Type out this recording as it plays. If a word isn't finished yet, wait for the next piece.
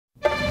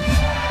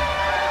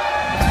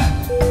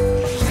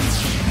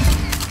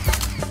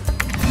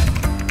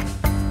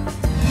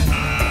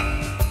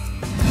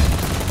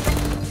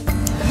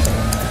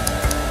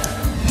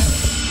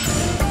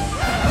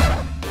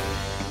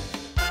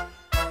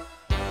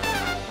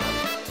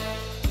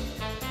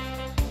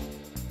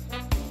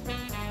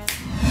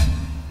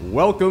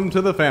Welcome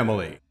to the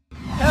family.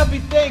 Happy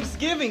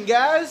Thanksgiving,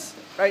 guys!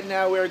 Right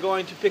now we are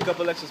going to pick up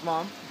Alexa's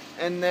mom,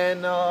 and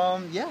then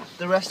yeah,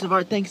 the rest of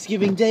our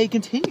Thanksgiving day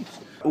continues.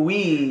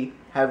 We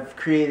have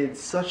created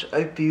such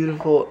a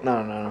beautiful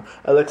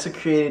Alexa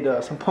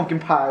created some pumpkin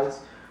pies,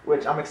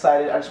 which I'm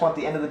excited. I just want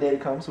the end of the day to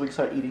come so we can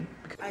start eating.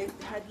 I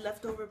had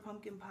leftover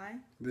pumpkin pie.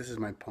 This is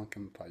my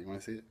pumpkin pie. You want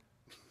to see it?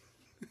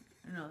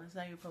 No, that's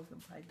not your pumpkin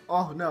pie.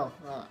 Oh no!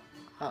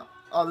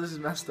 Oh, this is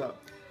messed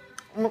up.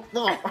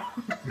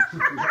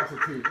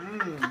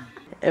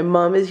 And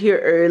Mom is here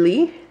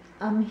early.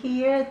 I'm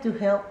here to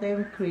help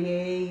them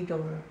create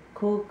or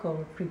cook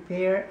or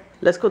prepare.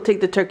 Let's go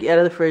take the turkey out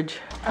of the fridge.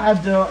 I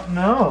don't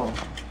know.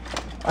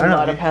 I don't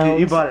know. Of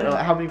pounds. You bought it.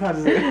 How many pounds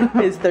is it?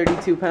 It's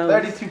 32 pounds.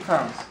 32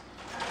 pounds.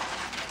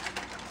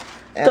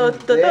 Da,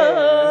 da,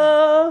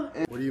 da.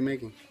 What are you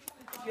making?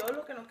 Yo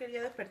lo que no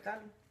quería despertar.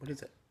 What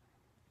is it?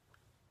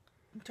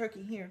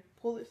 Turkey here.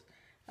 Pull this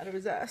out of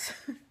his ass.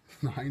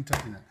 No, I ain't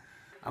touching that.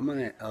 I'm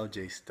gonna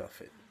LJ stuff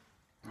it.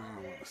 I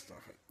don't want to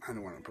stuff it. I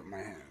don't want to put my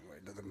hand where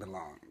it doesn't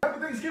belong. Happy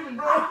Thanksgiving,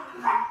 bro!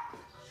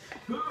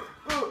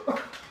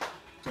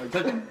 So I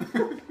touch it.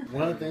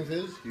 One of the things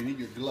is you need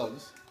your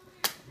gloves.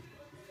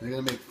 They're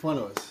gonna make fun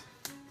of us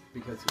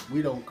because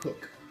we don't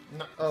cook.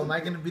 No, oh, am I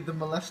gonna be the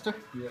molester?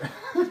 Yeah.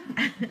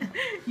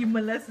 You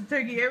molest the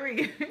turkey every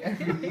year.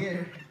 Every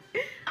year.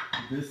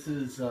 This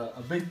is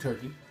a big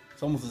turkey.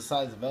 It's almost the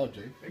size of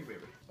LJ. Big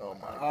baby. Oh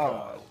my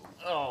god.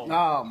 Oh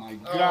my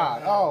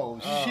god. Oh,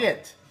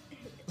 shit.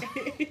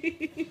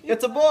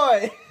 It's a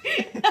boy!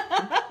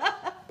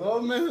 Oh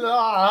my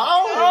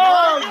god!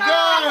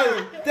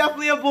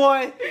 Definitely a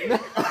boy!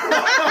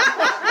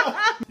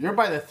 You're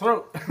by the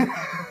throat.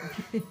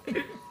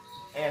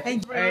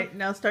 Hey, alright,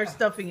 now start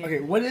stuffing it.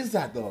 Okay, what is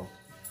that though?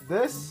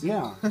 This?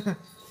 Yeah. You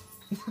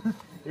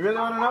really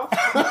want to know?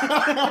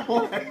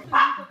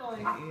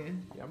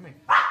 Yummy.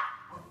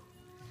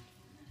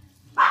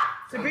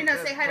 Sabrina,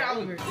 say hi to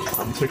Oliver.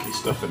 I'm turkey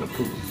stuff in a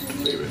poop,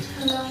 baby.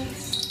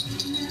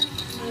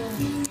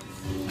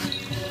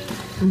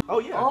 Oh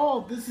yeah.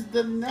 Oh, this is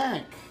the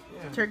neck.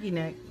 Yeah. Turkey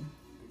neck.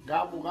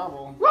 Gobble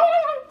gobble.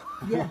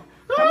 Yeah.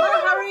 Come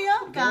on, hurry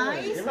up,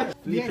 guys.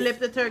 You flip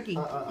the turkey.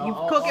 You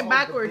cook it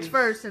backwards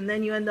first, and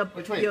then you end up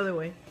the other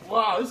way.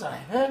 Wow, this is a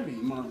heavy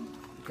mom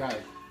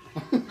guy.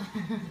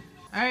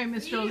 Alright,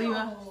 Mr.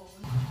 Oliva.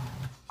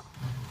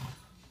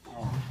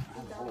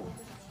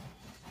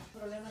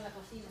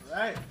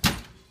 Alright.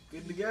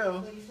 Good to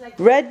go.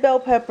 Red bell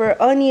pepper,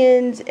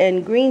 onions,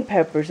 and green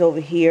peppers over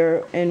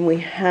here. And we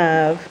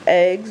have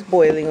eggs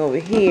boiling over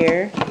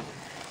here.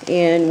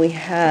 And we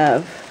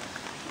have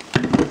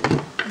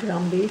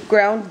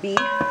ground beef.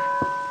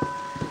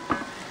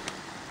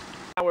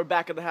 Now we're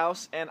back at the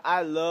house, and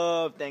I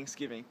love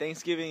Thanksgiving.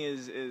 Thanksgiving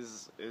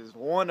is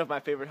one of my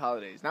favorite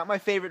holidays. Not my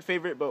favorite,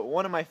 but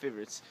one of my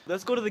favorites.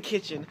 Let's go to the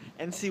kitchen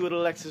and see what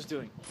Alexa's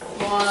doing.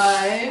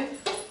 What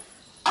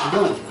What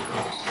are you doing?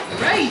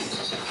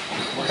 rice.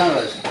 What kind of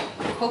rice?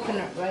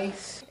 Coconut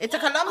rice. It's a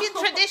Colombian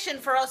tradition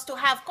for us to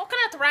have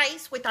coconut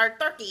rice with our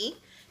turkey,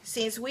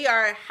 since we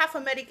are half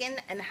American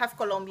and half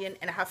Colombian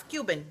and half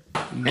Cuban.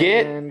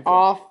 Get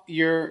off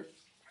your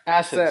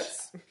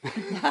assets.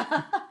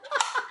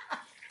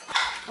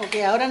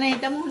 Ok, ahora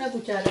necesitamos una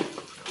cuchara.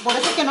 Por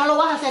eso es que no lo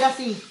vas a hacer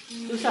así,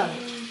 tú sabes.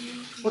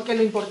 Porque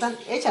lo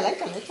importante... Échala. Why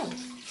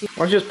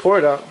don't you just pour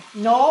it out?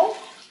 No.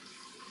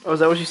 Oh, is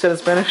that what you said in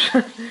Spanish?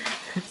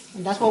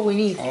 And that's what we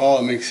need. Oh,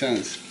 it makes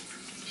sense.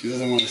 She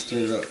doesn't want to stir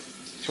it up.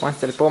 She wants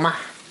to poma.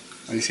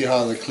 Oh, you see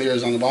how the clear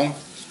is on the bottom?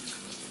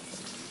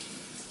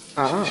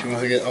 She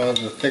wants to get all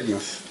the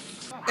thickness.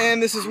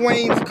 And this is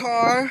Wayne's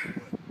car.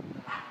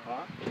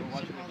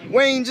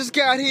 Wayne just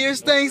got here.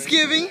 It's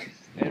Thanksgiving.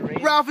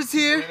 Ralph is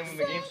here. When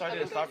the game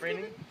started, it stopped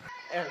raining.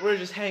 And we're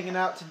just hanging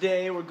out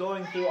today. We're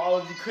going through all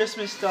of the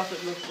Christmas stuff,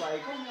 it looks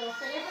like.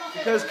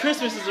 Because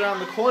Christmas is around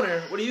the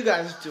corner. What are you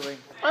guys doing?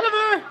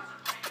 Oliver!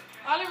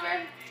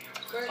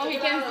 Oh, he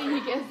can't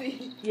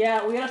see.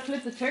 Yeah, we gotta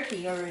flip the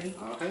turkey already.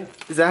 Okay.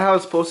 Is that how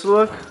it's supposed to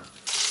look?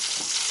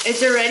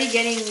 It's already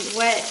getting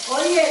wet.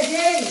 Oh yeah,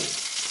 Jay!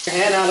 Your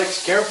hand,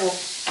 Alex, careful.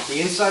 The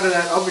inside of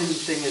that oven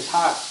thing is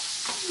hot.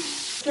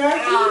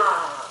 Turkey?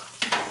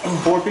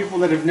 4 people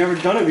that have never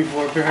done it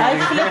before, apparently. I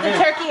flip the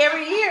turkey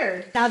every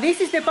year. Now this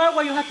is the part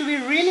where you have to be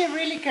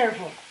really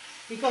careful.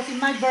 Because it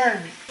might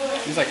burn.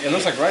 It's like, it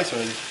looks like rice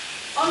already.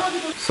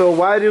 So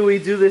why do we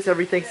do this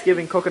every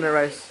Thanksgiving, coconut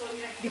rice?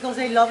 Because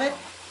they love it.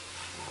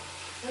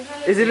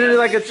 Isn't it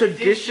like a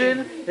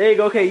tradition? There you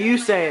go, okay, you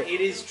say it. It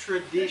is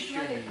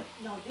tradition.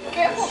 No,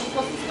 careful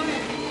because it's gonna...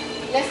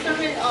 Let's turn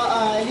it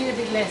a little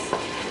bit less.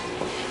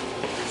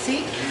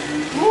 See?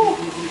 Woo.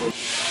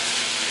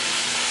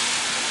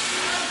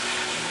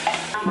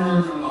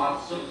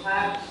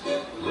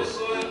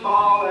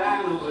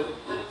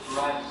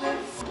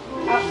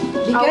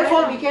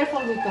 Be careful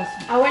because...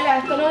 Abuela,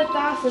 esto no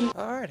está haciendo.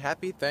 Alright,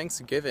 happy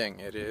Thanksgiving.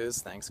 It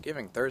is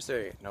Thanksgiving,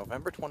 Thursday,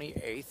 November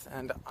 28th,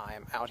 and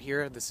I'm out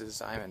here. I'm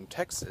in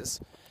Texas,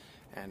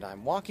 and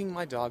I'm walking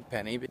my dog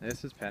Penny.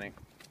 This is Penny.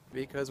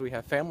 Because we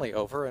have family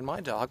over, and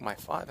my dog, my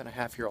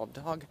 5.5-year-old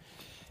dog,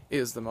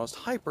 is the most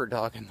hyper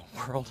dog in the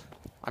world.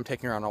 I'm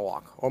taking her on a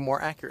walk, or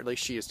more accurately,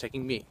 she is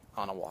taking me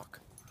on a walk.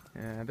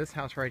 And this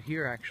house right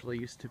here actually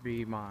used to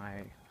be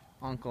my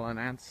uncle and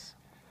aunt's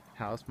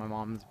house, my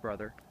mom's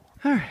brother.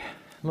 Alright,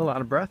 a little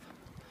out of breath,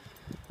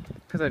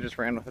 because I just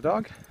ran with the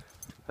dog.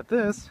 But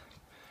this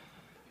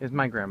is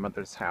my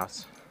grandmother's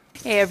house.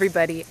 Hey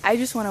everybody, I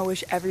just want to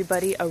wish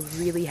everybody a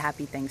really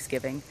happy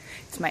Thanksgiving.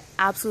 It's my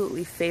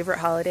absolutely favorite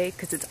holiday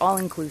because it's all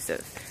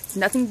inclusive. It's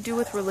nothing to do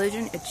with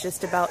religion, it's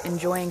just about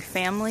enjoying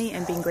family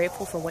and being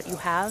grateful for what you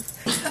have.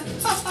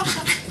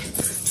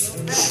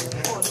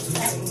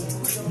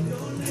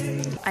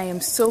 I am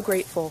so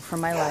grateful for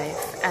my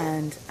life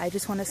and I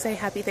just want to say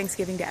happy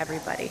Thanksgiving to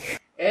everybody.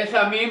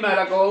 Esa misma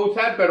la que voy a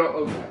usar,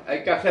 pero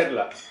hay que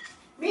hacerla.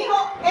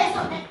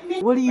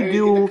 What do you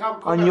do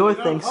on your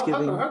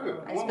Thanksgiving?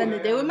 I spend the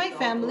day with my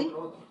family,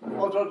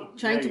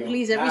 trying to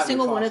please every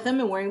single one of them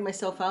and wearing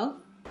myself out.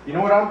 You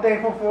know what I'm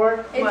thankful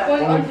for?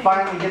 When we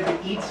finally get to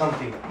eat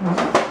something.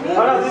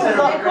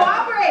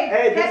 Cooperate!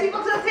 Hey, Get people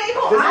to the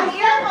table! I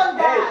am on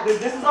that! Hey,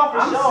 this is all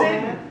for show,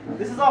 man.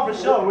 This is all for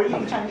show. We're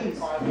eating Chinese.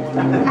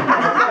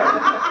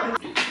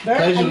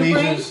 Pledge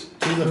allegiance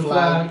to the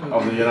flag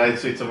Of the United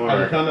States of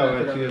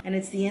America. And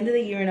it's the end of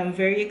the year and I'm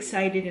very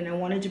excited and I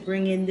wanted to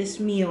bring in this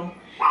meal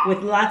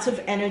with lots of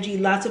energy,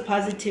 lots of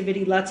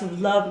positivity, lots of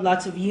love,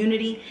 lots of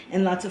unity,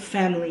 and lots of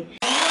family.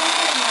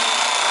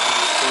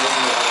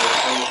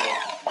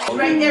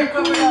 Right there,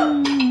 cover it up.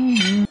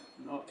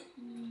 No,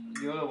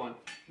 the other one.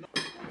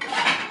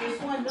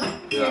 This one, no?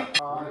 Yeah.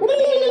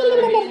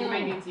 You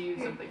might need to use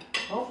something.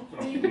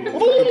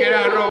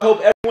 I hope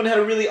everyone had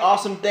a really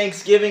awesome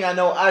Thanksgiving. I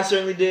know I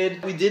certainly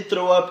did. We did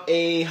throw up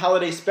a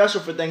holiday special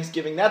for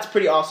Thanksgiving. That's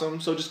pretty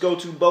awesome. So just go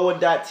to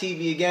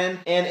BOWA.tv again.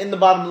 And in the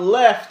bottom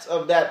left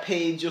of that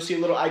page, you'll see a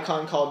little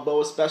icon called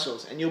BOWA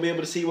Specials. And you'll be able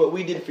to see what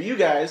we did for you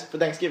guys for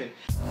Thanksgiving.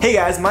 Hey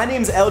guys, my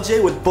name's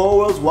LJ with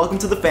BOWAworld's Welcome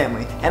to the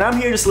Family. And I'm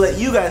here just to let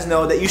you guys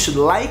know that you should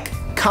like,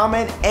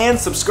 comment, and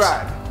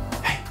subscribe.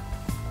 Hey.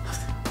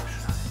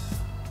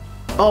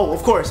 Oh,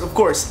 of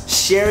course.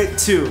 Share it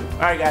too.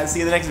 Alright guys, see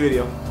you in the next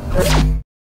video.